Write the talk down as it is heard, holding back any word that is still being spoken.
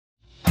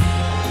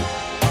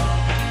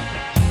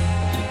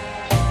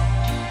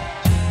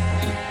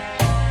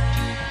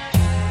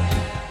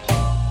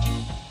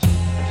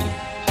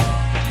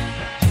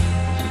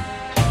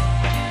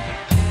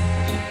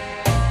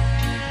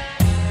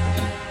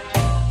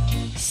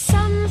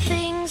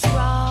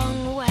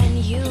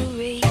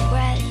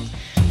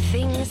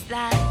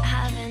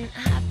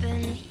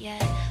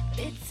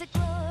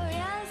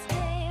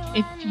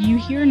if you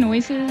hear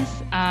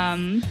noises,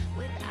 I'm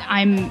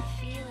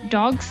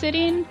dog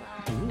sitting,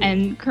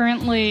 and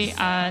currently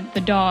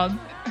the dog,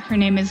 her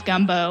name is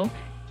Gumbo,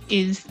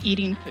 is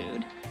eating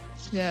food.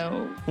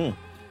 So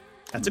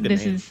that's a good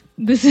name.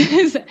 This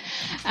is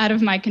out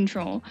of my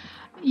control.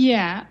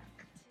 Yeah,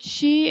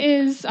 she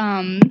is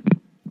an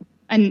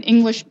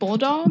English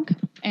bulldog,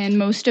 and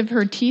most of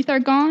her teeth are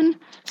gone.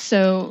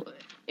 So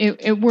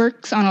it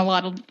works on a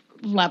lot of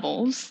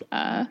levels.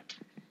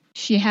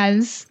 She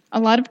has a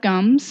lot of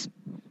gums,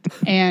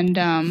 and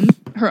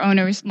her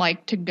owners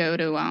like to go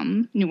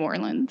to New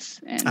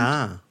Orleans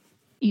and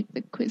eat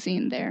the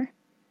cuisine there.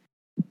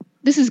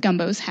 This is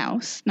Gumbo's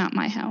house, not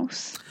my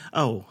house.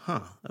 Oh,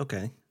 huh.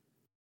 Okay.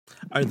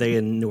 Are they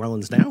in New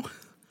Orleans now?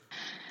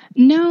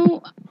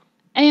 No,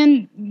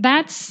 and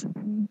that's...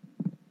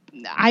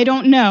 I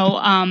don't know.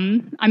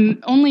 I'm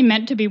only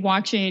meant to be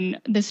watching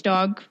this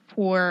dog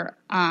for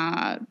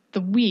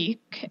the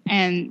week,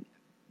 and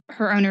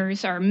her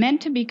owners are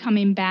meant to be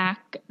coming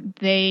back.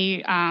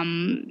 They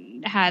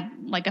had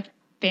like a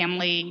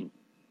family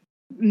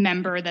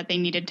member that they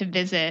needed to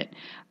visit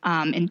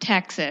in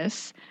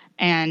Texas,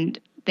 and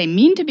they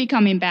mean to be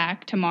coming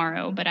back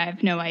tomorrow, but I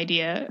have no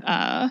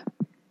idea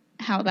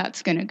how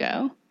that's going to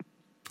go.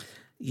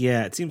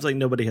 Yeah, it seems like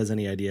nobody has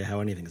any idea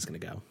how anything is going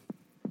to go.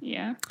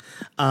 Yeah.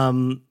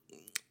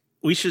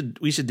 We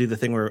should do the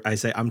thing where I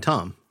say, I'm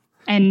Tom.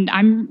 And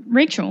I'm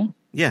Rachel.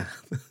 Yeah,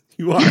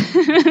 you are.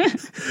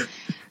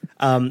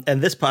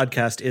 And this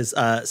podcast is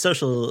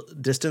Social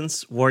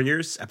Distance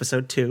Warriors,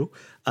 episode 2.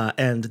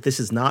 And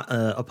this is not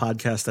a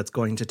podcast that's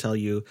going to tell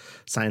you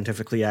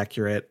scientifically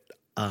accurate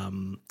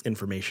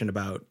information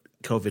about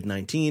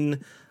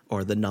COVID-19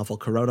 or the novel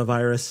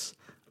coronavirus,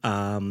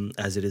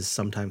 as it is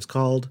sometimes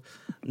called.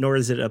 Nor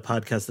is it a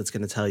podcast that's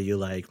going to tell you,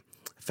 like,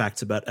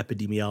 facts about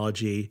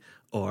epidemiology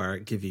or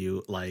give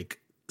you like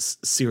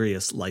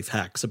serious life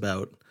hacks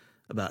about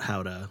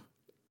how to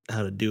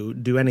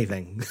do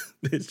anything.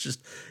 It's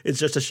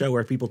just a show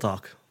where people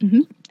talk.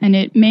 Mm-hmm. And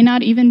it may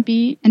not even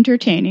be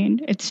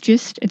entertaining. It's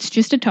just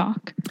a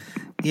talk.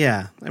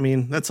 Yeah, I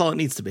mean, that's all it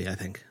needs to be, I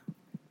think.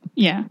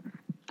 Yeah.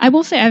 I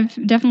will say I've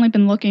definitely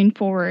been looking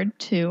forward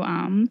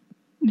to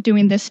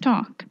doing this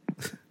talk.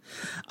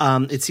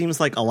 It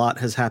seems like a lot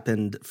has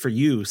happened for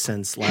you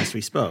since last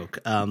we spoke.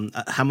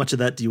 How much of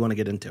that do you want to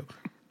get into?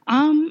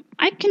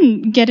 I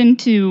can get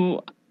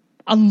into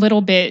a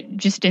little bit,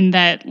 just in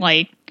that,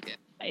 like,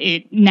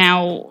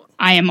 now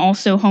I am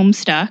also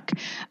homestuck,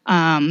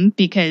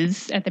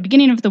 because at the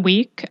beginning of the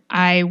week,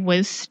 I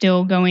was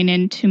still going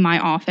into my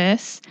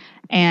office,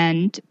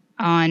 and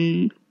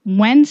on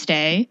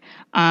Wednesday,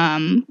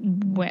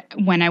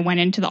 when I went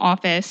into the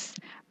office,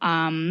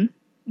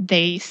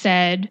 they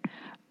said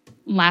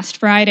last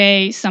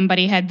Friday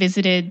somebody had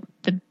visited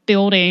the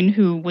building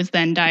who was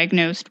then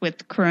diagnosed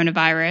with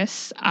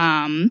coronavirus.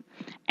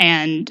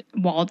 And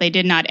while they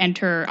did not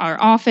enter our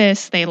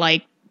office, they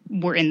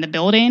were in the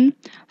building.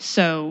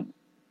 So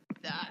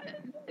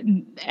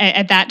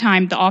at that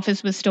time, the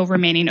office was still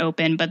remaining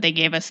open, but they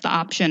gave us the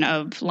option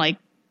of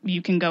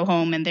you can go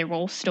home and there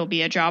will still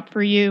be a job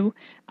for you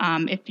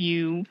if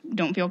you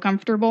don't feel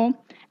comfortable.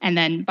 And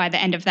then by the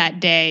end of that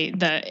day,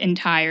 the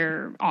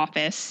entire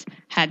office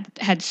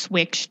had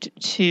switched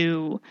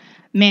to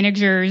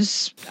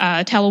managers,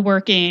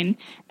 teleworking,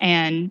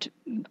 and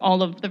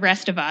all of the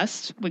rest of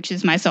us, which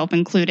is myself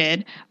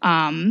included,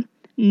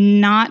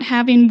 not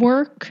having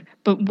work,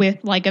 but with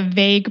a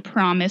vague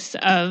promise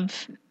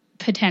of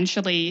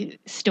potentially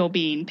still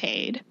being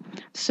paid.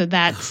 So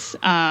that's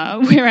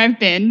where I've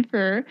been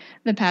for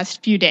the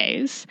past few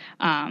days.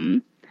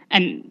 And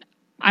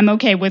I'm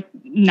okay with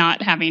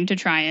not having to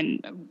try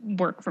and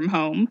work from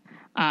home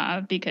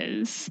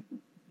because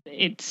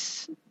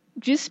it's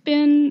just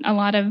been a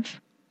lot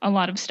of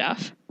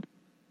stuff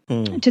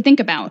to think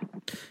about.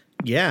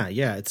 Yeah,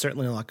 it's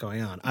certainly a lot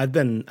going on. I've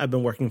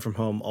been working from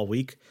home all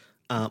week.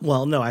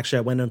 Well, no, actually,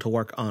 I went into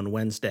work on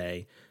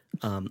Wednesday.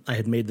 I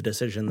had made the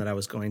decision that I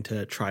was going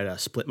to try to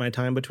split my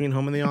time between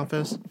home and the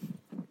office.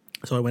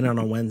 So I went out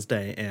on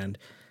Wednesday, and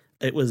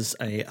it was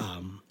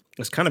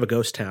kind of a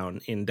ghost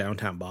town in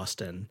downtown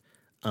Boston.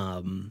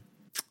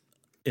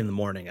 In the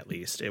morning, at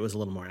least. It was a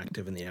little more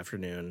active in the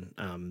afternoon.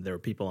 There were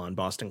people on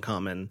Boston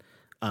Common,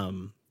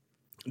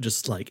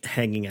 just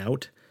hanging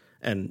out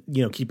and,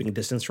 keeping a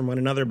distance from one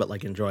another, but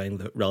enjoying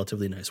the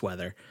relatively nice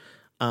weather.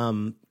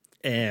 And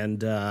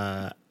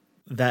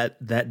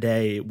that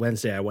day,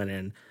 Wednesday, I went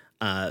in.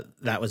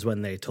 That was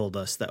when they told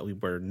us that we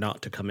were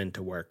not to come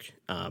into work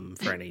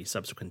for any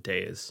subsequent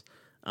days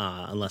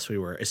unless we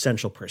were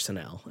essential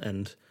personnel.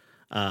 And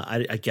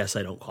I guess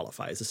I don't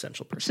qualify as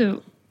essential personnel.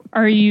 So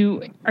are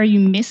you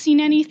missing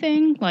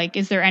anything?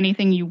 Is there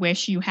anything you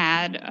wish you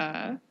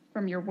had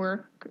from your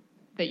work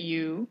that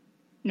you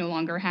no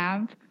longer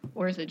have?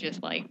 Or is it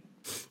just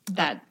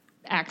that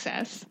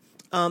access?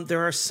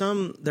 There are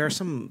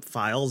some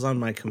files on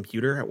my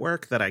computer at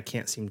work that I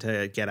can't seem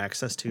to get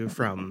access to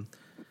from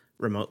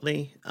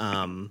remotely,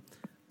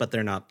 but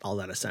they're not all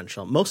that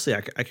essential. Mostly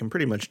I can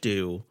pretty much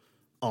do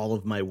all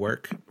of my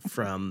work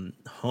from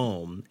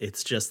home.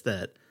 It's just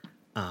that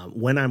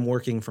When I'm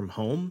working from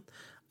home,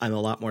 I'm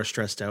a lot more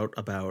stressed out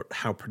about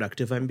how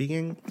productive I'm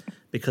being,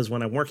 because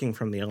when I'm working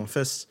from the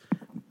office,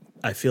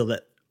 I feel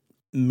that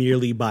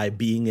merely by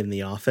being in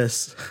the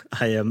office,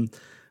 I am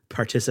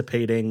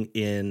participating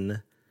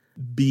in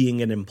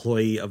being an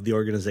employee of the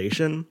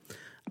organization,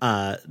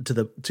 to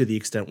the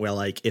extent where,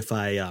 like, if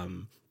I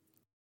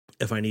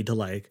need to,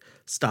 like,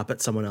 stop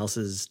at someone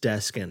else's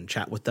desk and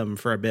chat with them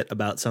for a bit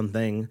about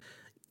something,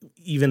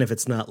 even if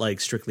it's not,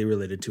 like, strictly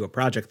related to a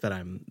project that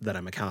I'm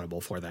accountable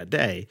for that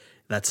day,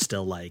 that's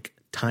still, like,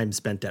 time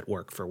spent at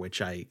work for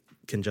which I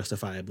can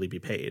justifiably be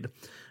paid.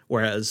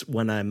 Whereas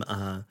when I'm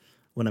at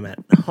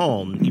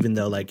home, even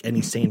though, like,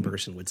 any sane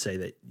person would say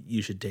that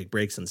you should take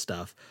breaks and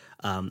stuff,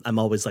 I'm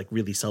always, like,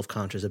 really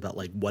self-conscious about,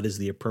 like, what is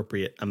the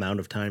appropriate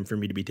amount of time for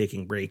me to be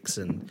taking breaks.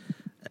 And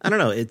I don't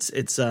know, it's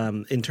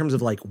in terms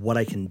of, like, what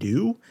I can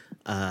do,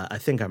 I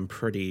think I'm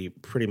pretty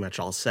much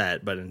all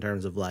set. But in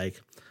terms of,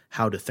 like,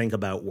 how to think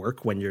about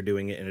work when you're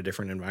doing it in a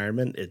different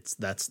environment,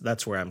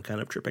 that's where I'm kind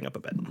of tripping up a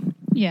bit.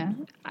 Yeah,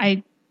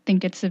 I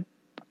think it's a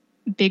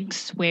big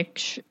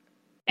switch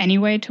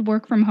anyway to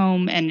work from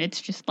home, and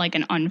it's just like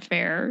an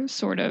unfair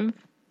sort of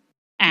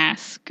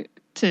ask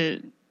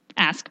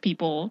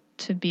people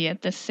to be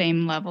at the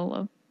same level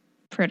of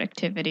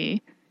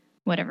productivity,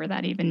 whatever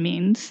that even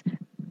means,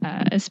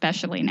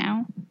 especially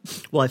now.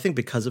 Well, I think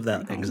because of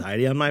that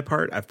anxiety on my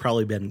part, I've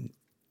probably been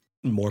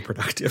more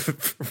productive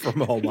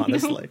from home,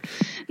 honestly.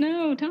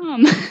 No,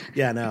 Tom.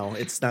 Yeah, no,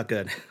 it's not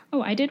good.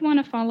 Oh, I did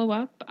want to follow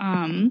up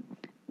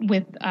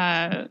with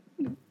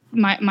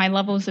my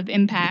levels of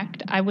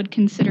impact. I would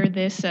consider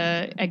this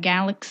a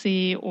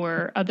galaxy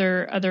or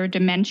other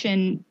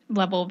dimension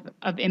level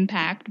of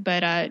impact.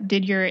 But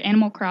did your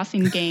Animal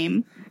Crossing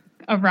game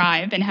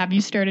arrive, and have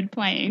you started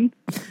playing?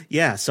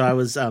 Yeah, so I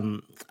was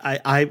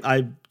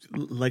I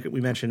like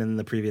we mentioned in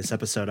the previous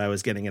episode, I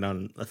was getting it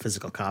on a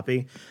physical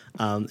copy,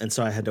 and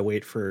so I had to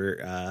wait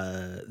for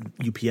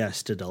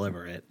UPS to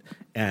deliver it.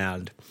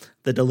 And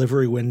the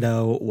delivery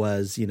window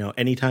was,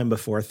 anytime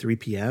before 3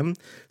 p.m.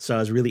 So I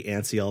was really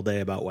antsy all day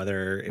about when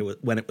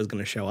it was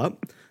going to show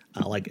up.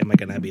 Like, am I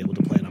going to be able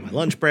to play it on my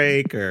lunch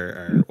break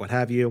or what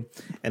have you?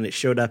 And it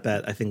showed up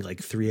at, I think,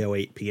 like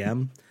 3:08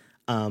 p.m.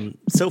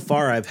 So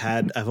far,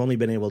 I've only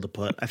been able to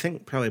put, I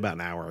think, probably about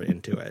an hour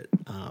into it.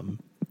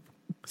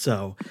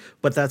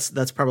 But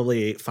that's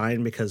probably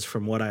fine, because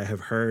from what I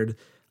have heard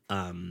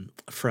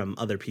from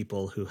other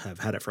people who have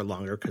had it for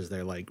longer, because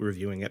they're, like,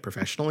 reviewing it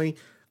professionally,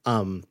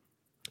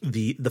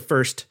 the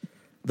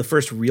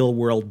first real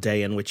world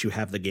day in which you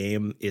have the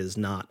game is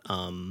not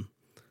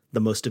the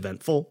most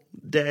eventful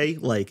day,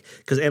 like,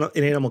 because in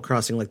Animal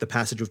Crossing, like, the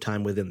passage of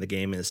time within the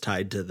game is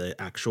tied to the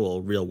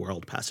actual real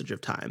world passage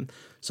of time.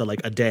 So, like,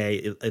 a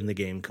day in the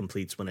game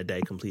completes when a day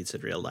completes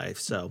in real life.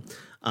 So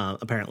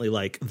apparently,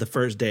 like, the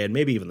first day and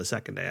maybe even the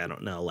second day, I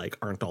don't know, like,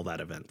 aren't all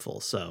that eventful.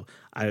 So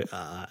I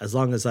as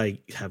long as I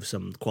have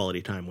some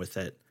quality time with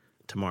it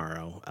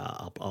tomorrow,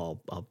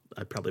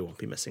 I probably won't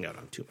be missing out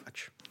on too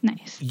much.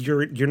 Nice.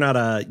 You're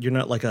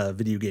not like a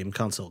video game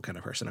console kind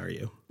of person, are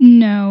you?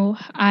 No,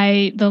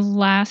 the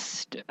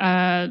last,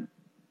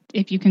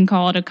 if you can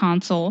call it a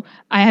console,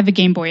 I have a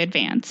Game Boy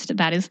Advance.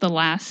 That is the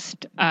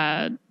last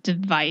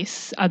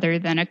device other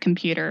than a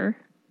computer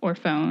or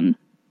phone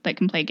that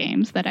can play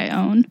games that I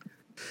own.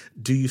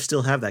 Do you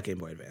still have that Game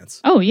Boy Advance?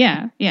 Oh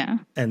yeah.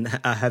 And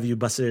have you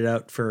busted it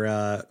out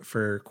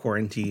for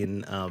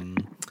quarantine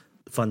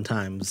fun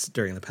times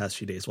during the past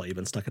few days while you've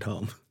been stuck at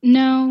home?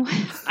 No,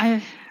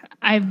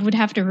 I would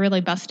have to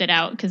really bust it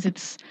out, because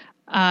it's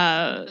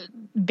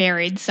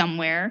buried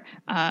somewhere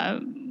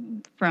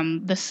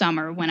from the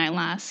summer when I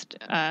last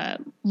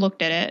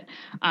looked at it.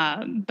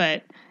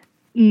 But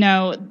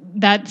no,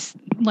 that's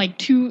like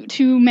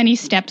too many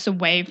steps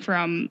away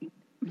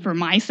for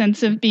my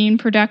sense of being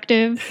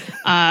productive,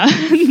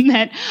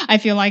 that I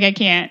feel like I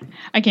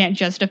can't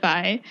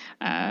justify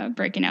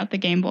breaking out the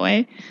Game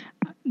Boy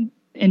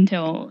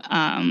until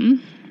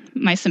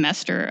my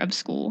semester of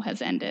school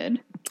has ended.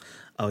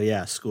 Oh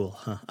yeah, school.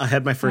 Huh? I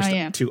had my first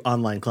 2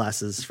 online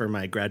classes for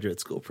my graduate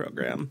school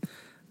program,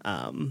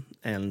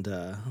 and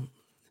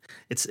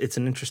it's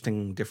an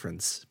interesting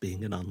difference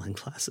being in online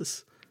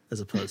classes as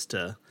opposed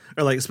to,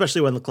 or like,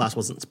 especially when the class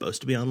wasn't supposed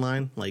to be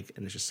online, like,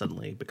 and it just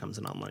suddenly becomes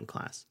an online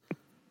class.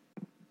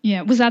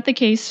 Yeah, was that the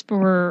case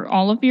for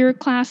all of your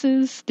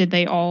classes? Did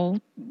they all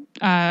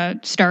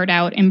start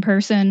out in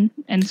person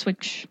and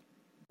switch?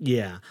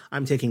 Yeah,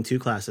 I'm taking 2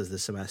 classes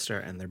this semester,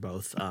 and they're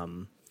both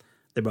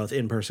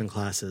in-person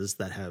classes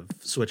that have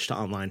switched to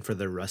online for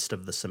the rest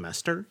of the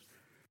semester.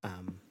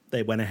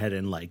 They went ahead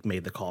and, like,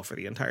 made the call for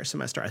the entire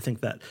semester. I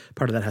think that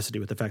part of that has to do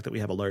with the fact that we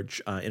have a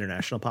large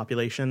international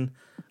population.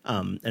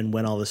 And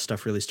when all this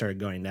stuff really started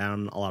going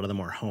down, a lot of them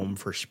were home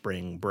for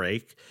spring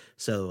break.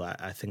 So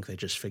I think they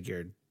just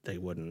figured they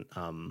wouldn't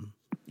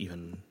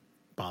even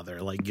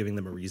bother, like, giving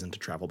them a reason to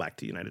travel back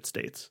to the United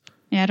States.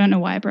 Yeah, I don't know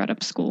why I brought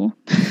up school.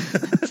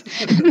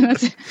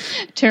 That's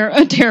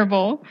a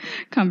terrible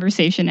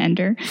conversation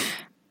ender.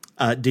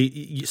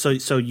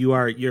 So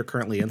you're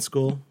currently in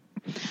school?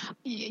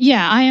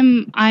 Yeah,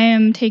 I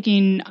am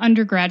taking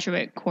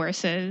undergraduate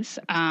courses,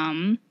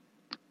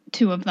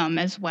 two of them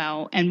as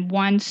well, and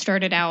one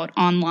started out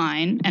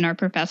online, and our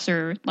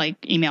professor like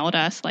emailed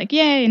us like,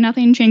 "Yay,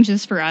 nothing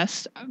changes for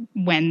us,"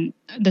 when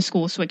the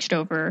school switched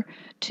over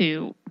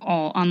to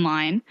all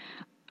online.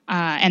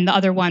 And the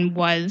other one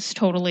was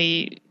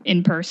totally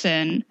in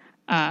person,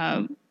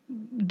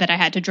 that I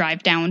had to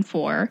drive down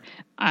for.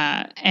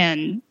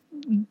 And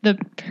the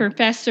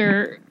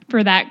professor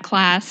for that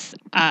class,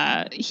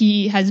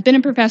 he has been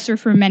a professor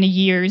for many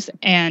years,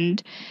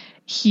 and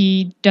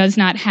he does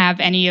not have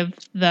any of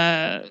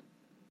the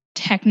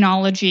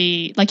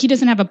technology. Like, he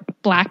doesn't have a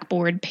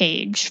Blackboard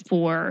page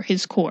for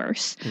his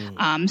course.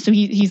 So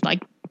he's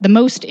like the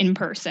most in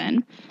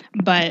person,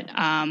 but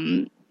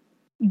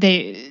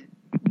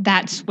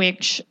that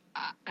switch,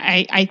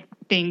 I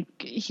think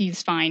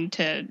he's fine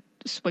to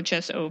switch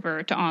us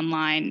over to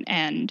online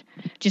and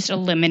just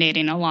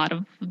eliminating a lot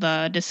of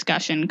the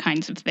discussion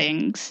kinds of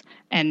things,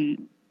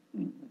 and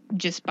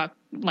just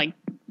like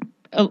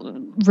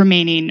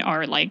remaining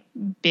our like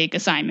big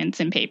assignments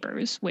and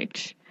papers,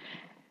 which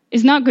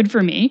is not good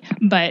for me,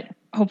 but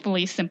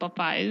hopefully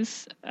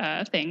simplifies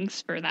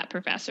things for that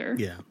professor.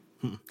 Yeah.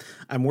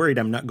 I'm worried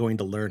I'm not going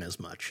to learn as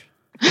much.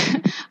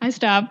 I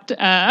stopped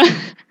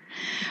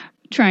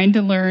trying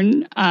to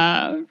learn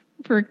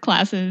for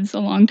classes a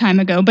long time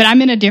ago, but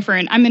I'm in a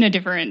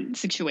different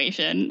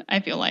situation, I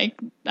feel like,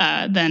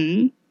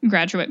 than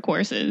graduate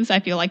courses.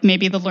 I feel like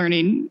maybe the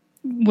learning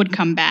would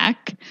come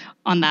back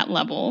on that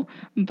level,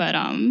 but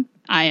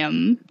I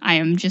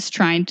am just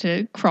trying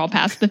to crawl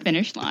past the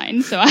finish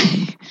line. So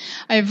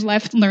I've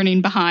left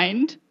learning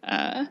behind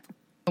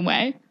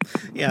away.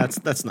 Yeah,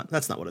 that's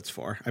not what it's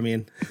for. I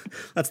mean,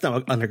 that's not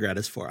what undergrad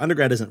is for.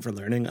 Undergrad isn't for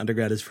learning.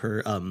 Undergrad is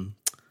for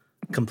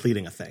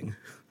completing a thing.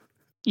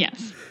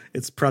 Yes.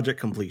 It's project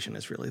completion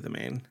is really the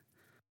main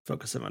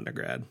focus of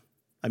undergrad.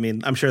 I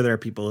mean, I'm sure there are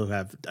people who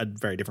have a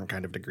very different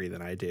kind of degree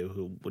than I do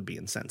who would be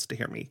incensed to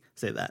hear me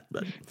say that,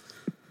 but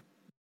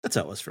that's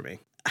how it was for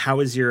me.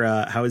 How is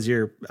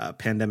your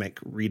pandemic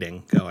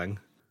reading going?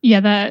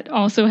 Yeah, that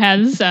also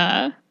has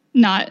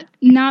not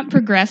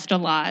progressed a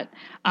lot.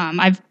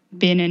 I've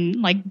been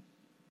in like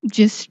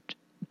just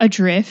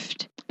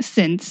adrift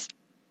since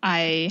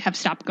I have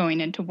stopped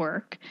going into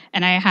work,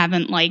 and I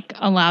haven't like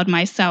allowed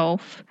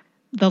myself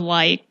the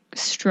like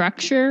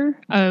structure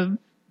of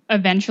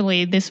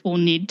eventually this will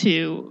need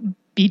to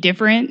be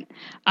different.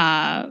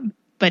 But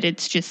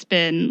it's just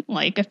been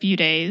like a few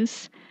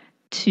days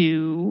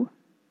to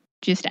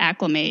just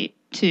acclimate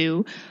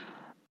to.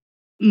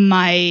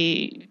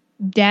 My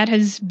dad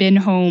has been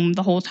home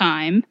the whole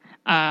time.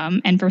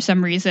 And for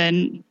some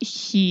reason,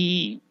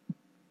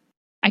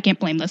 I can't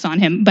blame this on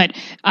him, but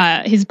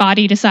his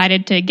body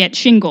decided to get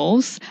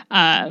shingles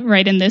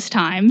right in this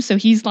time. So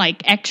he's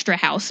like extra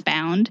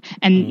housebound.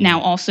 And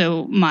now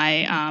also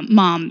my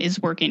mom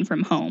is working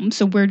from home.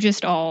 So we're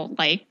just all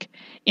like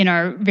in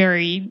our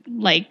very,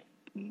 like,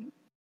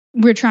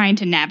 we're trying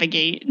to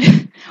navigate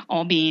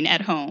all being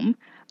at home.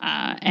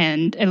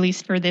 And at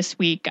least for this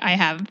week, I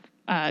have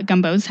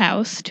Gumbo's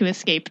house to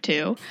escape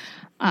to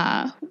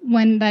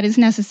when that is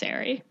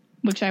necessary,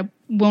 which I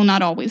will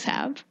not always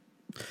have.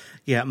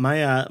 Yeah,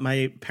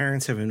 my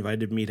parents have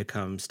invited me to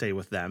come stay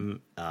with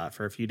them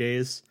for a few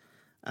days,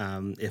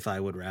 if I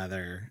would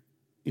rather,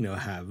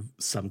 have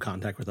some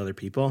contact with other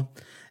people.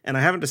 And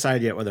I haven't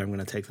decided yet whether I'm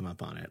going to take them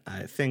up on it.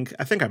 I think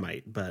I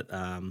might, but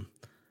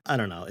I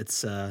don't know.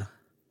 It's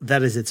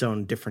that is its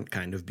own different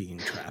kind of being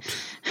trapped.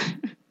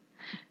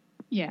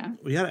 Yeah.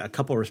 We got a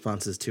couple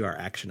responses to our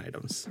action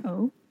items.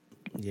 Oh.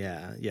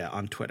 Yeah,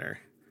 on Twitter.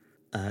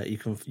 You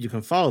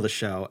can follow the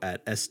show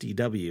at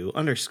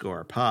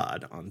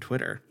SDW_pod on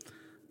Twitter.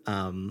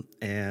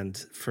 And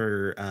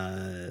for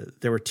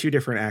there were two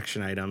different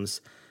action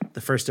items.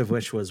 The first of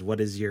which was,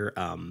 what is your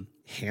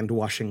hand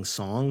washing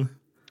song?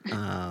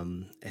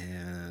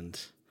 And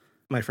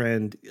my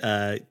friend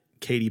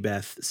Katie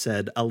Beth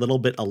said, a little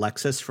bit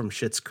Alexis from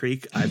Schitt's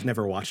Creek. I've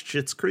never watched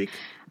Schitt's Creek.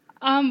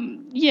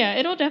 Yeah,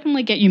 it'll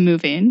definitely get you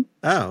moving.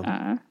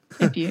 Oh.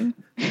 If you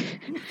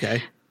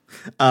Okay.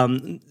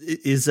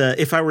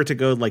 If I were to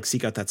go like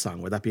seek out that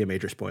song, would that be a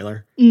major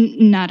spoiler?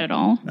 Not at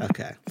all.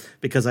 Okay,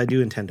 because I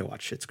do intend to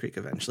watch Schitt's Creek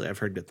eventually. I've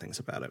heard good things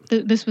about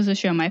it. This was a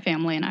show my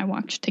family and I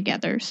watched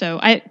together, so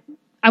I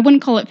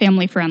wouldn't call it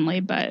family friendly,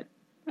 but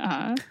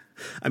I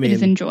mean, it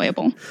is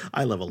enjoyable.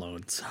 I live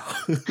alone, so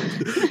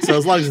so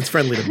as long as it's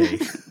friendly to me.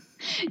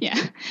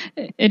 Yeah,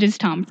 it is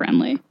Tom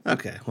friendly.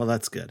 Okay, well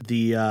that's good.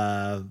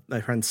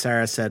 My friend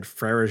Sarah said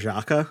Frere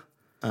Jacques.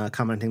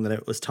 Commenting that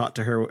it was taught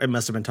to her. It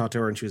must have been taught to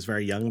her when she was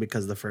very young,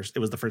 because it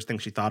was the first thing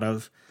she thought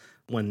of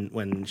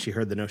when she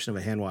heard the notion of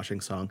a hand washing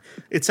song.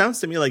 It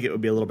sounds to me like it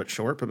would be a little bit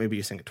short, but maybe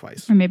you sing it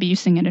twice, or maybe you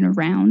sing it in a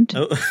round.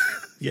 Oh,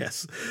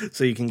 yes.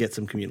 So you can get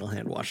some communal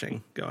hand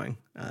washing going,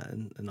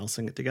 and I'll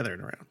sing it together in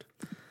a round.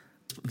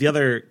 The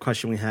other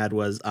question we had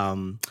was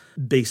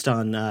based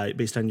on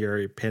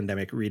your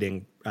pandemic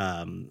reading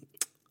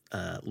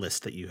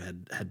list that you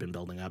had been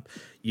building up.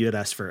 You had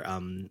asked for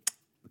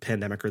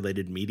pandemic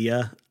related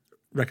media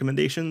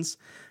recommendations.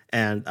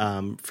 And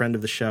friend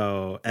of the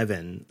show,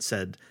 Evan,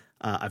 said,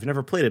 I've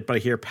never played it, but I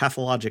hear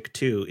Pathologic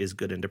 2 is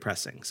good and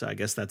depressing. So I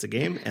guess that's a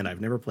game, and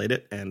I've never played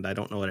it, and I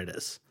don't know what it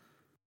is.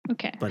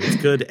 Okay. But it's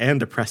good and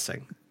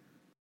depressing,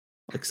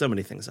 like so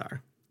many things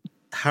are.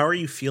 How are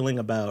you feeling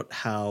about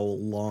how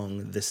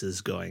long this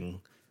is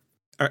going?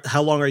 Or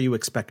how long are you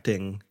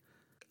expecting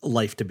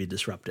life to be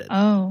disrupted?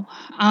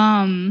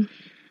 I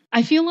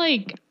feel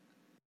like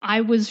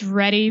I was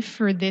ready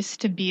for this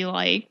to be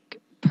like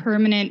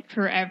permanent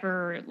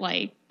forever,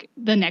 like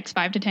the next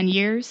 5 to 10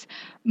 years,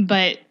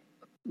 but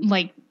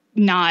like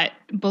not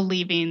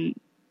believing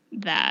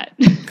that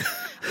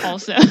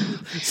also.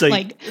 So,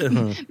 like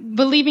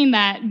believing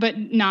that, but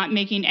not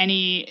making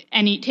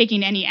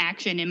taking any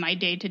action in my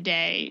day to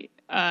day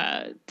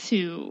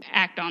to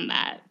act on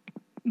that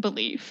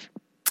belief.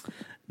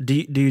 Do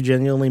you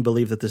genuinely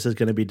believe that this is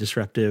going to be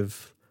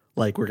disruptive?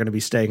 Like we're going to be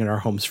staying in our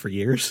homes for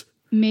years?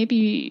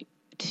 Maybe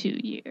 2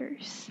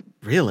 years.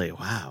 Really?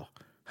 Wow.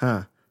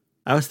 Huh.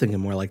 I was thinking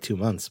more like 2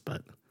 months,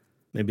 but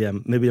maybe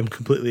I'm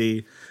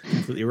completely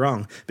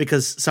wrong,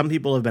 because some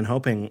people have been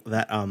hoping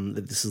that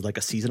that this is like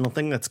a seasonal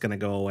thing that's going to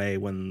go away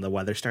when the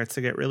weather starts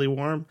to get really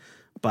warm.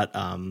 But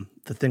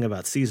the thing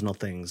about seasonal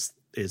things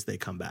is they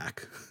come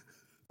back.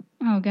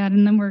 Oh God!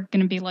 And then we're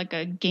going to be like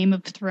a Game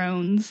of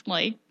Thrones,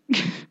 like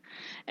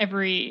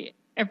every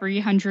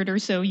 100 or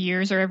so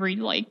years, or every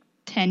like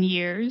 10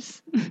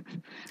 years,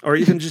 or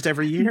even just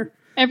every year.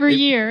 Every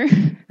year.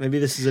 Maybe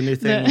this is a new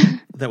thing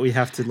that we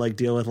have to like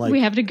deal with. Like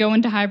we have to go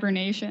into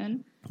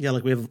hibernation. Yeah,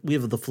 like we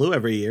have the flu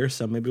every year,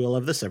 so maybe we'll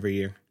have this every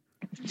year.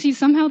 See,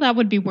 somehow that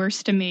would be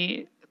worse to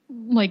me.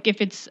 Like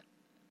if it's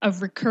a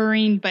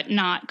recurring but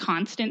not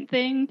constant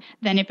thing,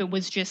 than if it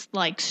was just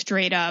like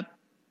straight up,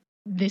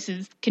 this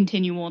is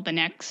continual the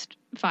next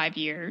 5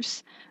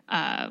 years.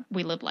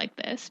 We live like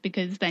this,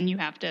 because then you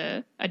have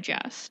to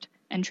adjust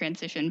and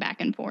transition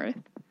back and forth.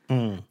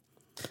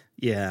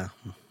 Yeah.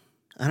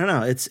 I don't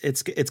know.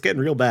 It's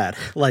getting real bad.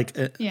 Like,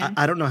 yeah.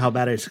 I don't know how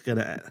bad it's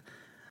gonna.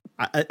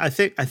 I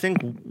think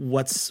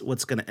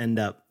what's gonna end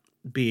up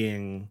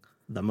being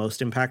the most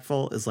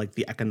impactful is like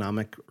the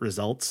economic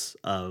results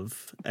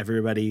of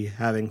everybody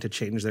having to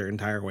change their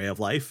entire way of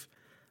life,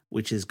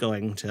 which is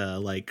going to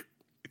like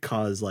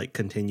cause like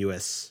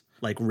continuous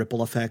like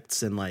ripple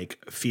effects and like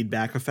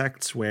feedback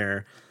effects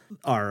where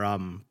our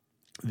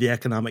the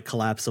economic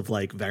collapse of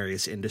like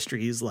various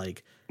industries,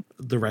 like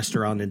the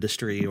restaurant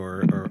industry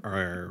or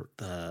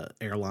the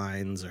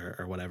airlines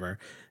or whatever,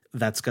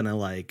 that's going to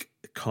like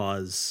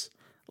cause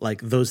like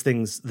those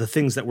things, the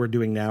things that we're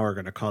doing now are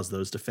going to cause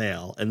those to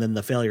fail. And then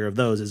the failure of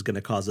those is going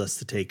to cause us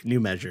to take new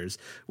measures,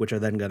 which are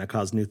then going to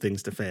cause new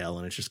things to fail.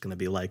 And it's just going to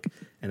be like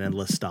an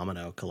endless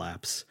domino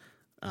collapse.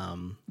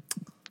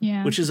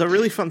 Yeah. Which is a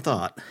really fun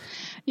thought.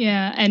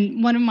 Yeah.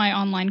 And one of my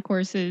online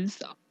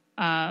courses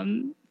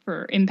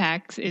for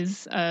impacts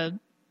is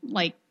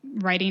like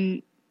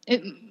writing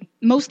it.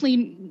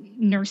 Mostly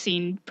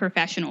nursing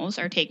professionals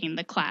are taking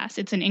the class.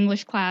 It's an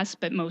English class,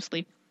 but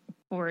mostly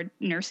for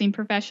nursing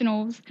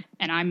professionals,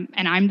 and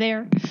I'm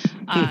there.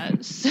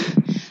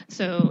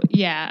 So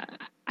yeah,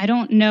 I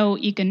don't know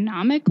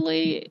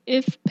economically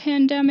if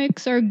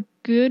pandemics are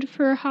good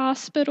for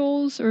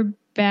hospitals or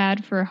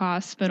bad for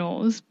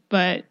hospitals,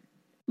 but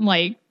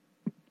like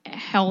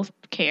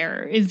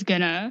healthcare is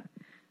gonna,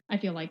 I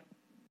feel like,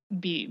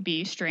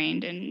 be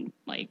strained in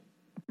like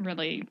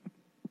really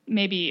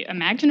maybe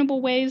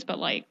imaginable ways, but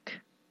like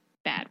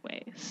bad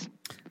ways.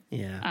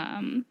 Yeah.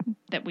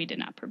 That we did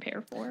not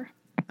prepare for.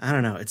 I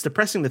don't know. It's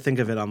depressing to think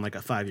of it on like a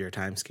 5-year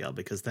time scale,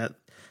 because that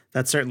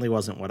certainly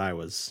wasn't what I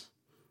was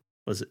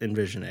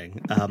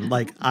envisioning.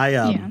 Like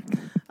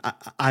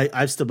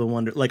I've still been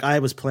wondering, like I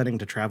was planning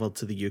to travel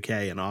to the UK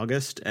in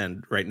August,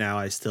 and right now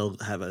I still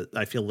have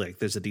I feel like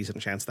there's a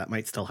decent chance that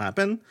might still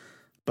happen.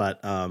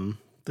 But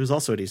there's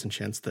also a decent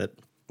chance that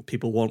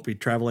people won't be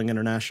traveling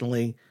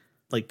internationally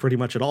like pretty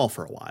much at all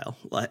for a while.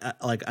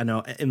 Like I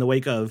know in the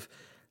wake of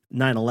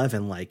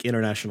 9/11, like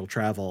international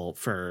travel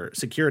for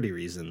security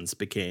reasons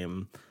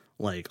became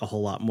like a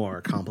whole lot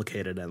more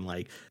complicated, and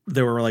like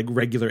there were like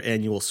regular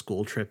annual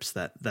school trips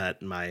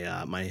that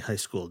my high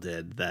school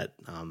did that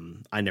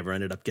I never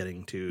ended up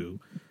getting to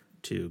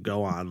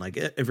go on. Like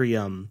every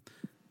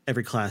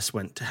class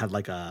had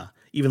like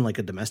even like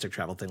a domestic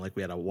travel thing. Like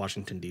we had a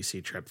Washington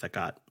DC trip that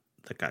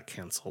got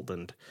canceled,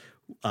 and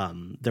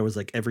there was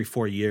like every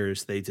 4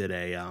 years they did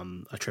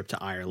a trip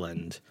to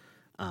Ireland,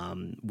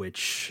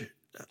 which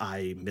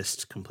I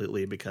missed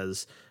completely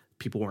because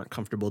people weren't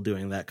comfortable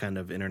doing that kind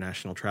of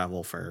international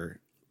travel for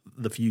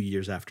the few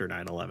years after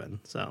 9/11.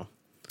 So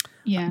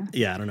yeah,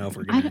 I don't know if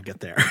we're going to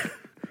get there.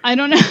 I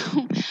don't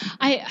know.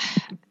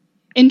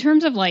 In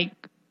terms of like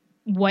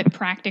what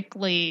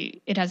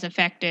practically it has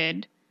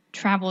affected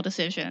travel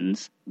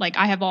decisions, like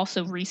I have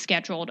also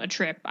rescheduled a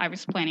trip I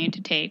was planning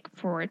to take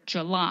for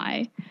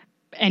July,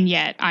 and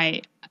yet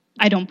I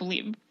don't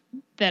believe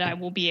that I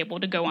will be able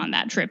to go on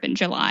that trip in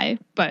July,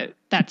 but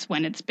that's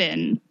when it's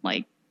been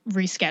like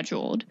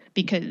rescheduled,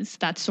 because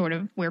that's sort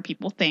of where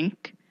people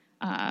think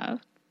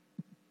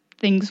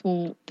things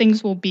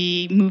will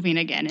be moving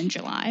again in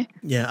July.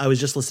 Yeah, I was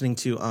just listening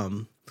to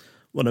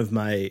one of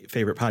my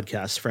favorite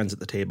podcasts, Friends at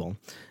the Table,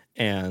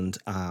 and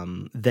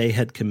they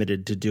had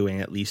committed to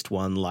doing at least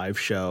one live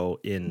show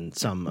in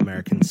some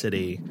American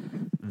city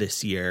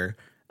this year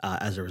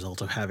as a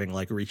result of having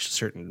like reached a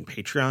certain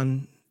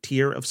Patreon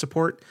tier of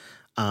support.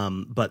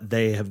 But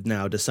they have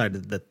now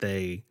decided that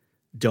they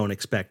don't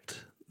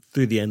expect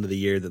through the end of the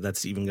year that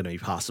that's even going to be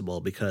possible,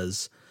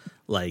 because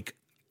like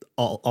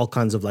all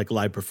kinds of like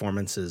live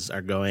performances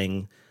are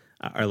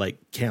like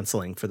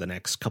canceling for the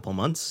next couple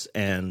months,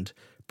 and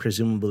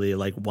presumably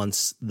like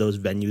once those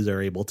venues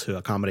are able to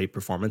accommodate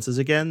performances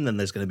again, then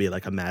there's going to be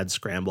like a mad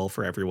scramble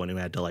for everyone who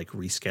had to like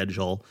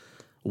reschedule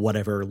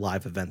whatever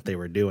live event they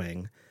were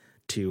doing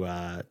to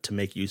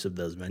make use of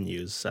those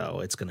venues.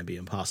 So it's going to be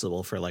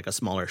impossible for like a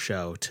smaller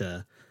show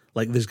to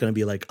like, there's going to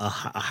be like a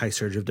high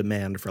surge of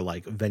demand for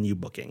like venue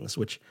bookings,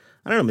 which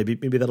I don't know,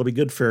 maybe that'll be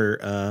good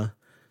for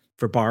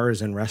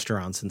bars and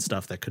restaurants and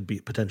stuff that could be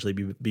potentially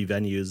be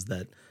venues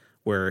that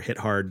were hit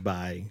hard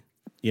by,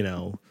 you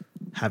know,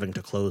 having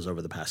to close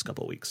over the past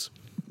couple of weeks.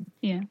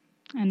 Yeah.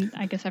 And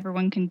I guess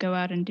everyone can go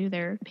out and do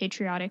their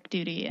patriotic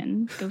duty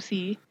and go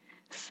see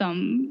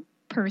some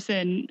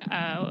person,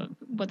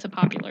 what's a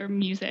popular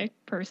music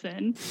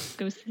person,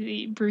 go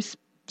see Bruce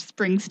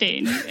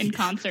Springsteen in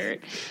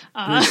concert.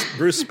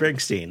 Bruce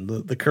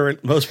Springsteen, the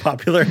current most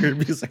popular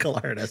musical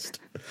artist.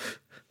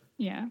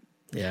 Yeah.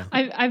 Yeah.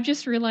 I've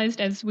just realized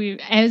as we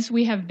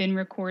have been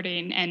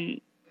recording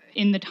and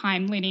in the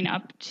time leading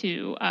up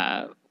to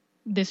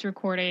this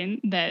recording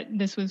that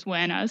this was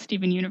when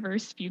Steven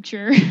Universe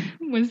Future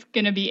was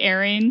going to be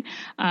airing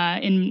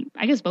in,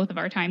 I guess, both of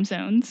our time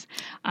zones.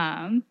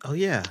 Oh,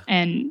 yeah.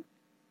 And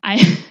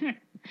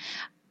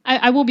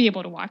I will be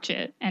able to watch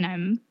it, and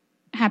I'm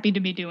happy to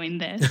be doing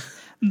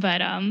this.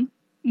 But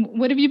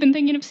what have you been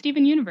thinking of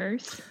Steven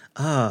Universe?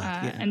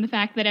 Yeah. And the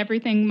fact that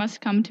everything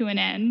must come to an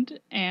end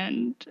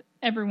and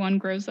everyone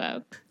grows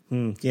up.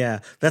 Yeah.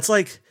 That's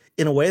like,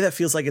 in a way that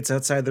feels like it's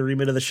outside the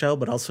remit of the show,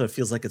 but also it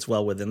feels like it's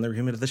well within the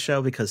remit of the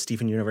show, because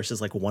Steven Universe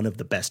is like one of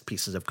the best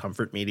pieces of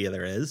comfort media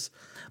there is.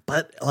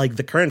 But like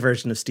the current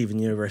version of Steven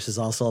Universe is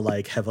also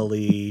like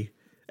heavily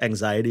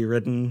anxiety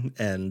ridden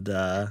and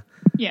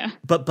yeah.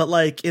 But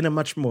like in a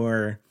much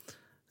more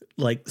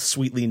like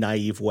sweetly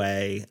naive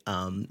way,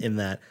 in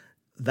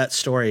that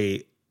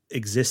story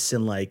exists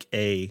in like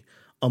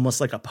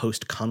almost like a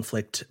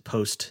post-conflict,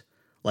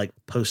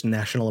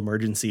 post-national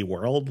emergency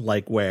world,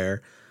 like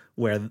where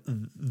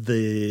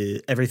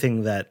the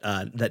everything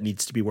that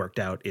needs to be worked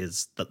out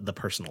is the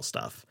personal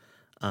stuff.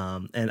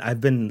 And I've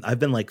been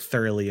like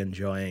thoroughly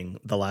enjoying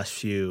the last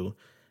few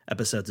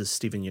episodes of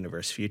Steven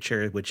Universe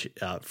Future, which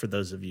for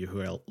those of you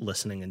who are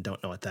listening and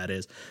don't know what that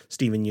is,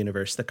 Steven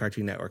Universe, the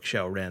Cartoon Network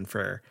show, ran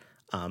for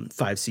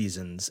 5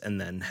 seasons and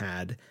then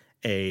had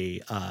a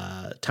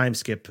time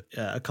skip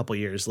a couple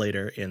years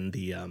later in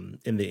the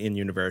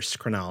in-universe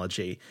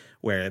chronology,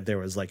 where there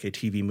was like a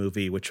TV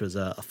movie which was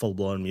a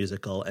full-blown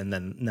musical, and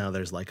then now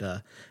there's like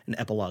an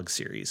epilogue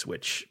series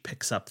which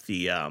picks up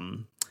the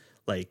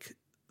like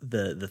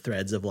the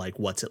threads of like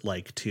what's it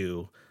like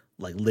to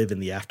like live in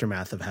the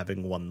aftermath of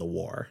having won the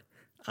war.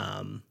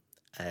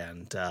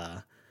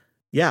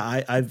 Yeah,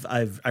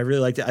 I really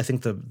liked it. I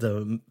think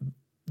the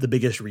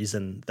biggest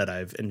reason that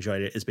I've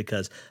enjoyed it is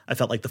because I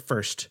felt like the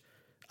first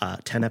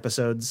 10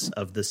 episodes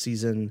of the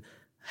season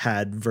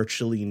had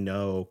virtually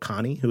no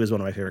Connie, who is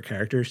one of my favorite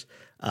characters.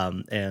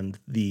 And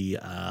the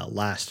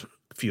last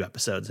few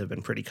episodes have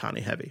been pretty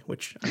Connie heavy,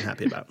 which I'm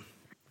happy about.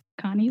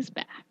 Connie's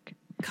back.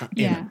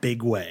 In a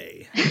big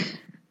way.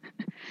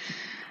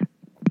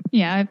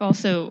 Yeah, I've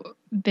also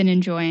been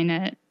enjoying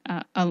it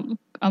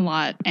a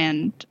lot,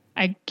 and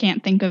I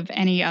can't think of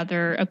any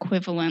other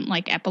equivalent,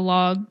 like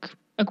epilogue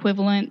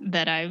equivalent,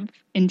 that I've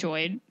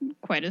enjoyed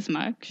quite as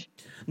much.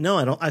 No,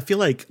 I don't. I feel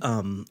like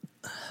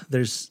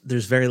there's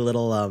very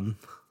little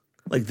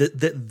like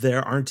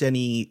there aren't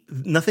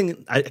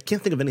nothing. I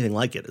can't think of anything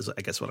like it. Is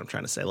I guess what I'm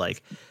trying to say.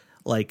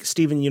 Like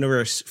Steven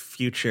Universe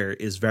Future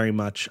is very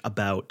much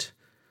about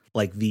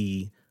like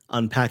the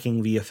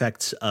unpacking the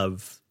effects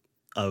of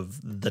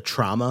the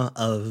trauma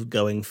of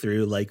going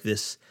through like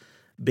this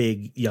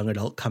big young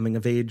adult coming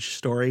of age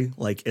story.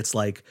 Like it's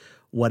like,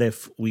 what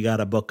if we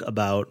got a book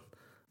about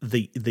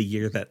the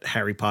year that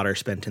Harry Potter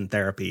spent in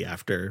therapy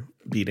after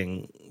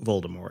beating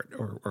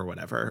Voldemort or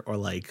whatever, or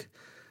like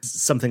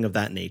something of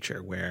that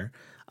nature, where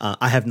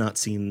I have not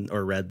seen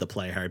or read the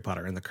play Harry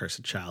Potter and the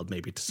Cursed Child.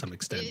 Maybe to some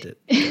extent it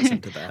goes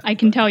into that. I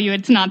can tell you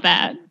it's not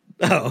that.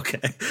 Oh,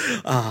 okay.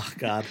 Oh,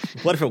 God.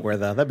 What if it were,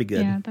 though? That'd be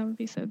good. Yeah, that would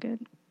be so good.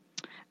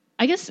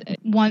 I guess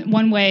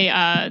one way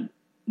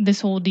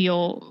this whole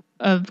deal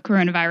of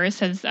coronavirus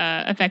has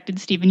affected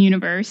Steven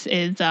Universe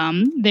is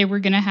they were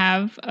going to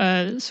have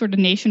a sort of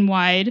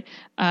nationwide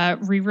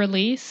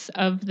re-release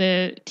of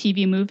the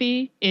TV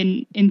movie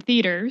in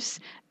theaters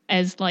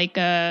as like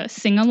a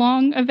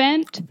sing-along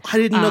event. I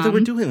didn't know they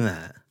were doing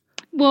that.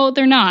 Well,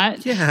 they're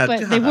not. Yeah,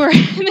 but God.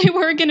 they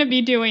were going to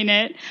be doing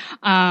it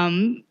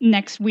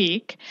next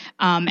week,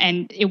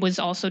 and it was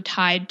also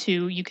tied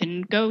to you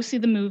can go see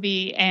the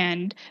movie,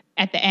 and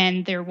at the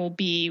end there will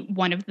be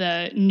one of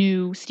the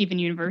new Steven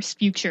Universe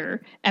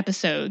Future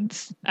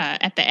episodes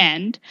at the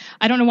end.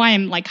 I don't know why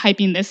I'm like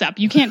hyping this up.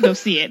 You can't go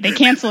see it. They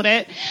canceled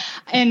it,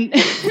 and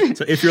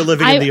so if you're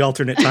living in the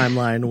alternate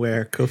timeline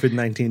where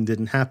COVID-19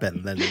 didn't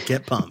happen, then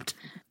get pumped.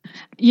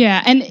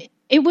 Yeah, and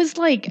it was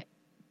like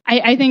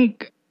I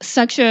think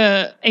such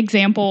a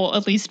example,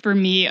 at least for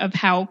me, of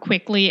how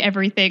quickly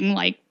everything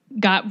like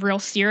got real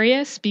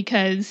serious,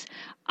 because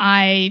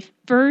I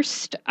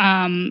first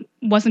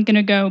wasn't going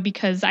to go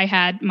because I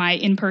had my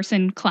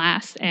in-person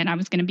class and I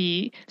was going to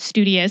be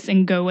studious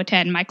and go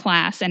attend my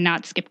class and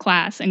not skip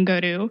class and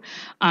go to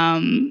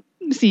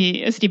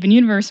see a Steven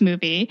Universe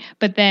movie.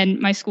 But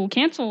then my school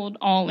canceled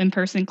all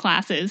in-person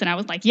classes and I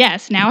was like,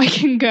 yes, now I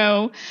can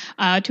go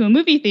to a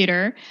movie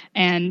theater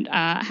and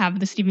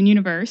have the Steven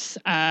Universe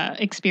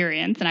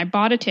experience. And I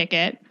bought a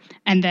ticket,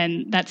 and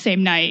then that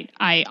same night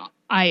I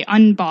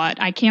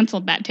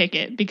canceled that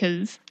ticket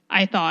because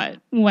I thought,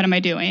 what am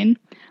I doing?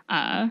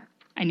 I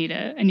need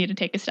to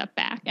take a step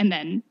back. And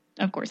then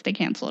of course they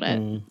canceled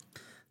it.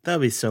 That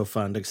would be so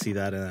fun to see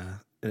that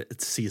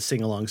see a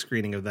sing-along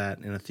screening of that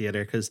in a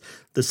theater, because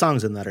the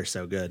songs in that are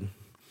so good.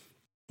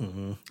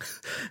 Mm-hmm.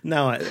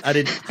 No, I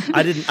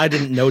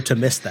didn't know to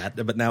miss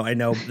that, but now I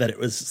know that it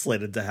was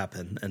slated to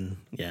happen. And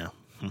yeah,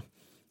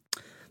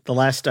 the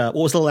last what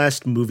was the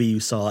last movie you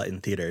saw in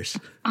theaters?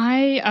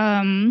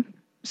 I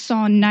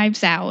saw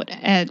Knives Out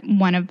at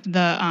one of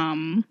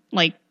the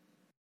like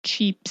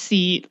cheap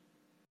seat.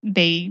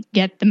 They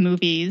get the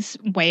movies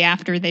way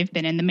after they've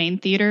been in the main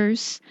theater.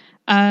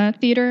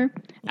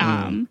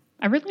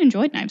 I really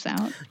enjoyed Knives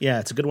Out.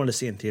 Yeah, it's a good one to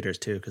see in theaters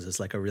too, because it's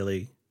like a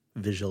really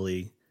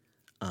visually.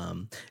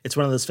 It's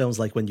one of those films,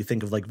 like when you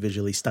think of like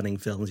visually stunning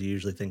films, you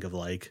usually think of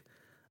like,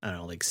 I don't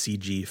know, like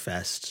CG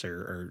fests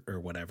or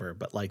whatever.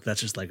 But like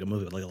that's just like a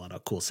movie with like a lot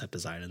of cool set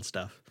design and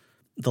stuff.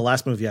 The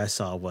last movie I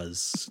saw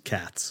was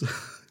Cats.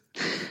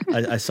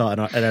 I saw it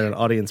at an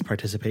audience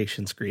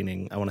participation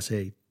screening, I want to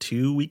say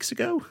 2 weeks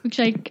ago.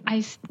 Which I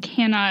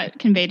cannot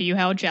convey to you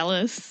how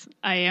jealous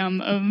I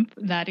am of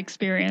that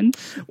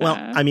experience. Well,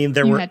 I mean,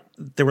 there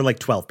were like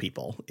 12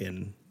 people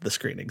in the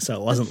screening, so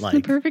it wasn't like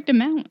the perfect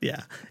amount.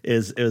 Yeah,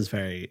 it was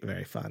very,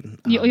 very fun.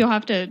 You'll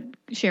have to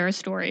share a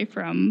story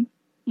from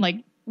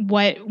like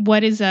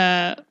what is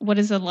a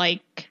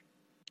like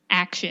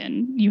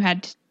action you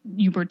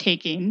were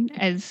taking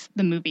as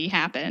the movie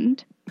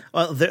happened.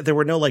 Well, there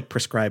were no like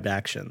prescribed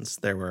actions.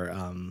 There were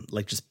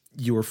like just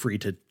you were free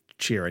to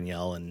cheer and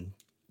yell and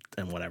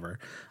whatever.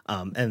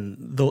 And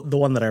the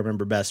one that I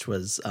remember best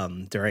was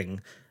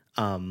during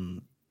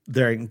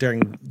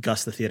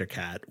Gus the Theater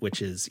Cat,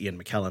 which is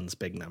Ian McKellen's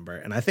big number,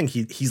 and I think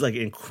he's like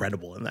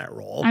incredible in that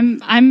role.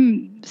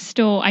 I'm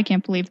still, I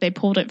can't believe they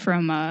pulled it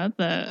from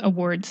the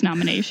awards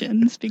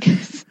nominations,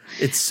 because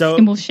it's so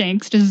Kimball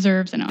Shanks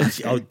deserves an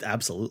Oscar. Oh,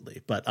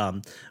 absolutely. But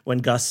when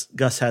Gus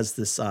has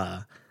this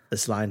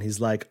line, he's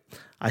like,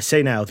 I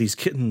say now, these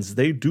kittens,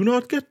 they do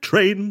not get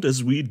trained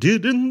as we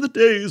did in the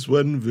days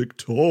when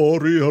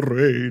Victoria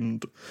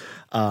reigned.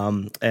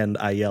 And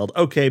I yelled,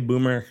 okay,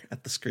 boomer,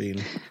 at the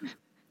screen.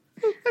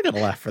 I got a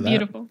laugh for that.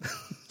 Beautiful.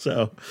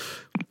 So,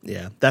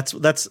 yeah, that's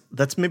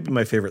maybe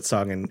my favorite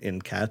song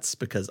in Cats,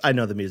 because I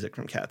know the music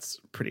from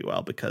Cats pretty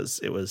well, because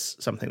it was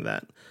something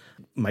that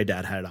my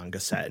dad had on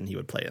cassette and he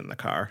would play it in the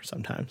car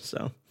sometimes.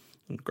 So,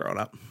 growing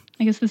up.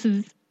 I guess this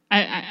is...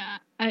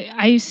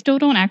 I still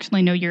don't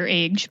actually know your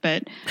age,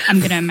 but I'm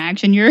going to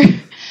imagine you're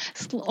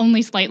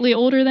only slightly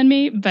older than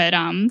me. But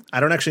I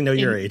don't actually know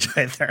your age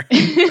either.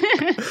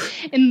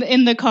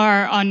 in the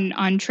car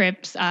on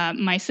trips,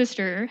 my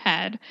sister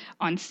had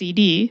on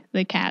CD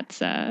the Cats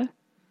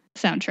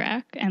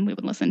soundtrack, and we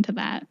would listen to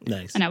that.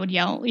 Nice. And I would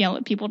yell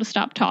at people to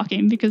stop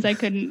talking because I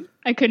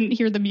couldn't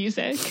hear the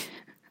music.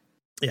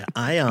 Yeah,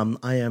 I am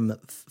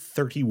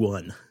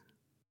 31.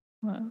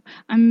 Whoa,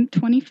 I'm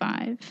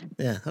 25.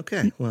 Yeah.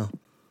 Okay. Well.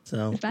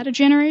 So, is that a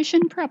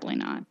generation? Probably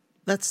not.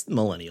 That's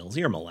millennials.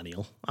 You're a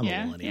millennial. I'm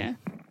a millennial.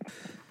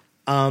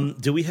 Yeah.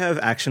 Do we have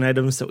action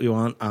items that we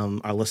want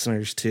our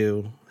listeners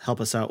to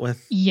help us out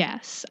with?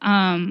 Yes.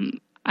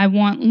 I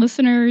want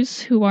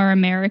listeners who are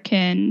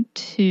American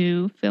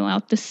to fill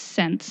out the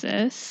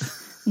census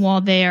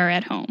while they are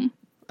at home.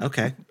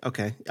 Okay.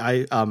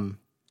 I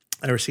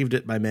received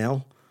it by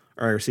mail,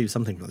 or I received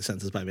something from the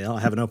census by mail. I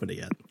haven't opened it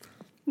yet.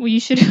 Well, you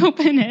should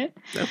open it.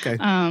 Okay.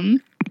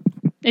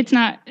 It's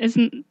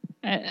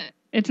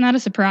not a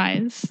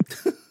surprise.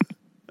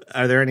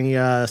 Are there any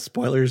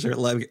spoilers, or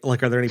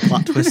like are there any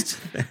plot twists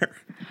there?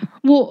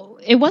 Well,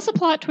 it was a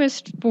plot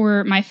twist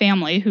for my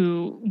family,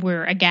 who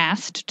were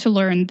aghast to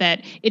learn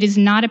that it is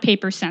not a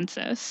paper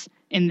census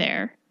in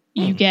there.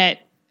 You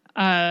get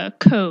a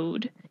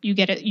code. You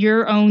get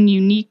your own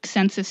unique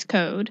census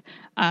code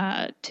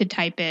to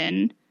type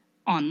in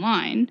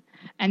online.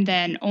 And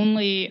then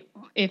only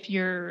if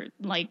you're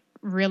like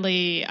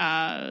really,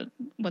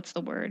 what's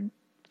the word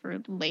for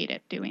late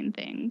at doing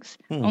things?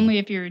 Only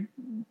if you're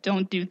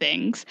don't do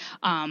things,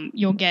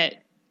 you'll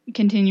get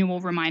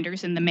continual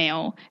reminders in the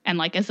mail, and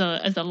like as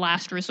a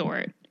last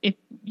resort, if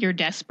you're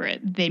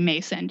desperate, they may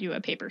send you a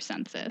paper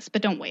census,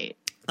 but don't wait.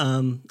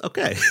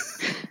 Okay.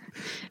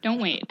 Don't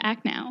wait.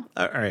 Act now.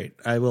 All right.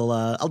 I will.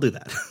 I'll do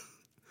that.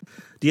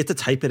 Do you have to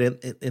type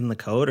it in the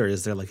code, or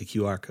is there like a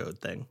QR code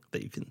thing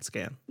that you can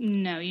scan?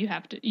 No, you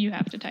have to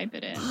type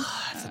it in.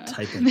 I have to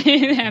type in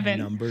They haven't.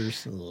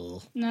 numbers.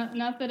 Ugh.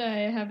 Not that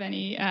I have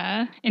any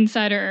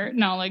insider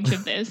knowledge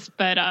of this,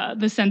 but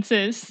the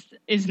census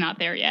is not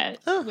there yet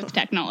with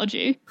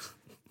technology.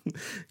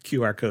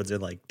 QR codes are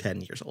like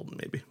 10 years old,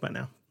 maybe by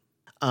now.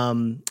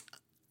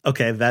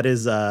 Okay, that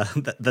is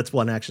that's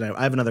one action item.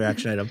 I have another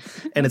action item,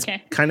 and it's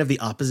kind of the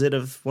opposite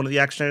of one of the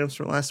action items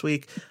from last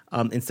week.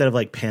 Instead of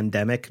like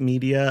pandemic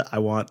media, I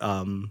want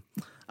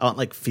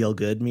like feel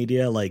good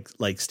media, like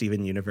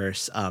Steven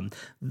Universe.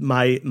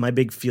 My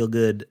big feel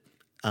good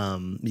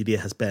media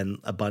has been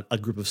a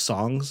group of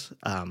songs.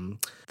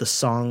 The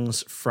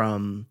songs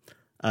from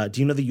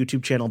do you know the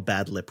YouTube channel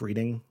Bad Lip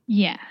Reading?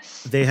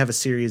 Yes. They have a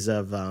series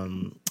of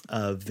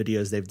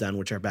videos they've done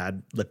which are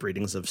bad lip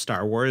readings of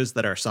Star Wars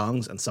that are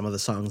songs, and some of the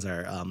songs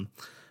are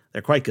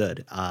they're quite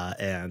good.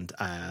 And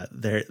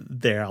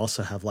they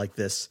also have like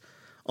this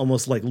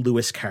almost like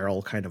Lewis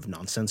Carroll kind of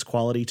nonsense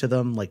quality to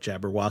them, like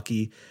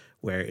Jabberwocky,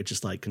 where it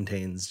just like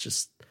contains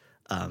just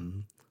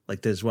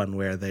like there's one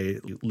where they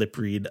lip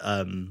read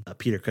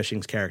Peter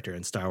Cushing's character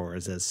in Star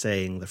Wars as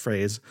saying the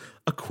phrase,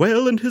 "A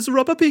quail and his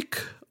rubber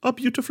beak are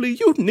beautifully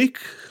unique,"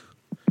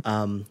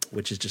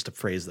 which is just a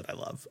phrase that I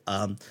love.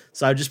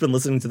 So I've just been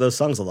listening to those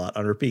songs a lot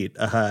on repeat.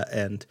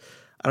 And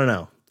I don't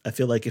know. I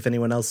feel like if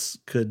anyone else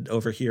could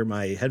overhear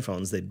my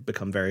headphones, they'd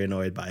become very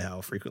annoyed by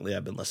how frequently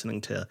I've been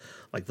listening to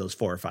like those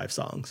 4 or 5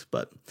 songs.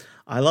 But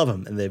I love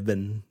them, and they've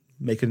been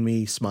making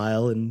me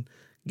smile and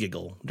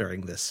giggle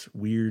during this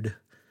weird,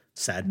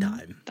 sad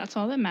time. That's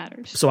all that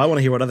matters. So I want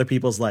to hear what other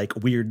people's like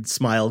weird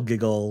smile,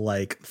 giggle,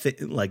 like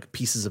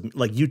pieces of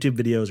like YouTube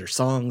videos or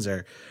songs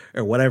or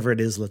whatever it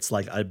is that's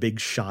like a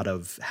big shot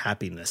of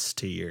happiness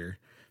to your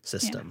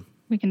system. Yeah,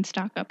 we can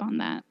stock up on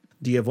that.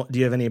 Do you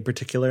have any in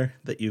particular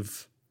that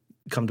you've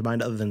come to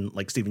mind other than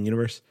like Steven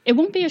Universe? It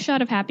won't be a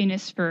shot of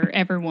happiness for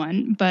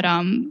everyone, but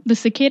the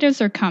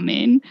cicadas are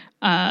coming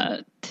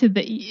to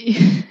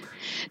the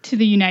to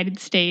the United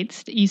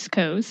States, the East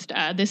Coast,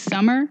 this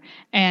summer,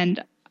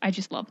 and I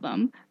just love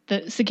them.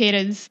 The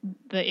cicadas,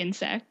 the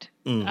insect,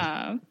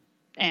 and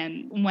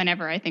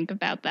whenever I think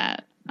about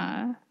that,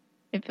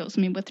 it fills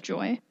me with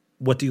joy.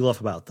 What do you love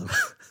about them?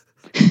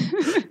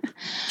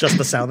 Just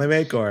the sound they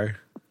make, or?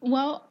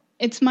 Well,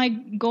 it's my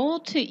goal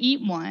to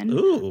eat one.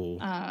 Ooh.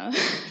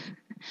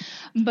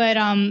 But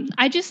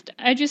I just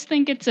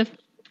think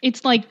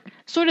it's like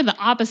sort of the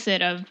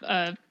opposite of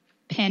a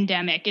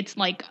pandemic. It's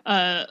like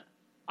a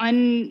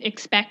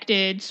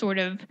unexpected sort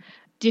of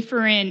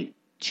different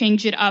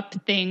change it up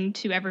thing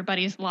to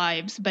everybody's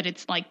lives, but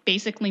it's like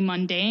basically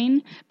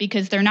mundane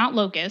because they're not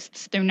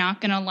locusts. They're not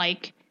going to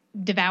like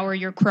devour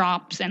your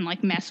crops and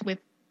like mess with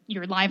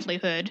your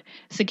livelihood.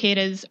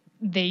 Cicadas,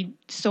 they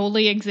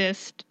solely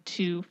exist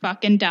to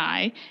fuck and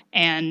die,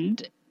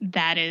 and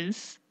that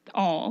is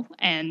all.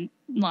 And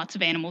lots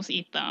of animals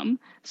eat them.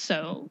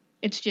 So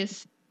it's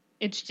just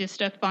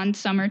a fun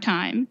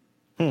summertime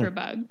for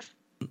bugs.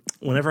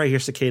 Whenever I hear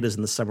cicadas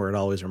in the summer, it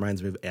always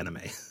reminds me of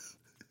anime.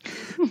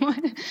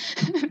 What?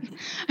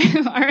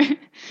 Are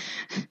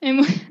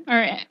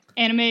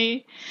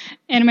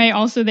anime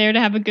also there to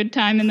have a good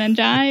time and then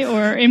die,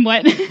 or in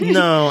what?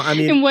 No, I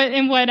mean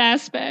in what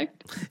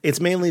aspect? It's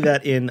mainly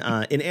that in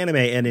anime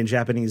and in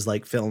Japanese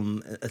like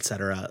film,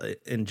 etc.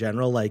 In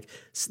general, like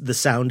the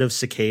sound of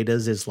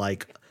cicadas is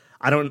like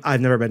I've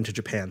never been to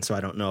Japan, so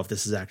I don't know if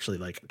this is actually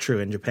like true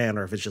in Japan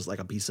or if it's just like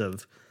a piece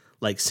of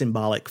like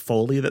symbolic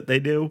foley that they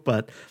do,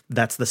 but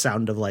that's the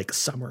sound of like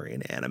summer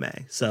in anime.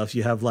 So if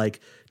you have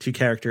like 2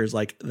 characters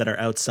like that are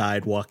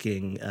outside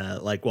walking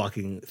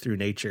through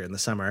nature in the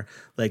summer,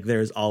 like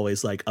there's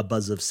always like a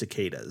buzz of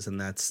cicadas, and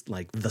that's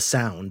like the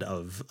sound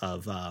of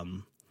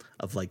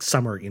like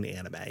summer in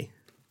anime.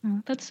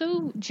 Oh, that's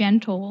so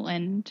gentle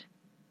and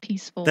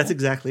peaceful. That's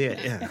exactly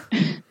it. Yeah.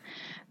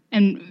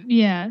 And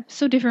yeah,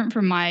 so different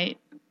from my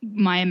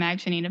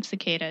imagining of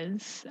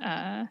cicadas.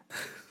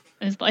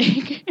 As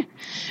like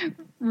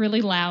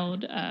really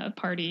loud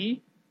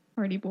party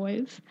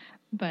boys,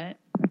 but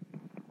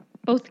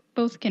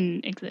both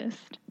can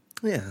exist.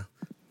 Yeah,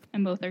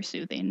 and both are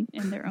soothing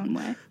in their own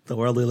way. The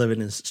world we live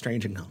in is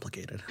strange and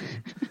complicated,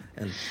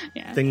 and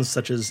things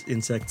such as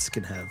insects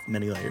can have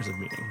many layers of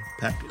meaning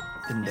packed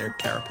in their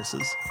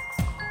carapaces.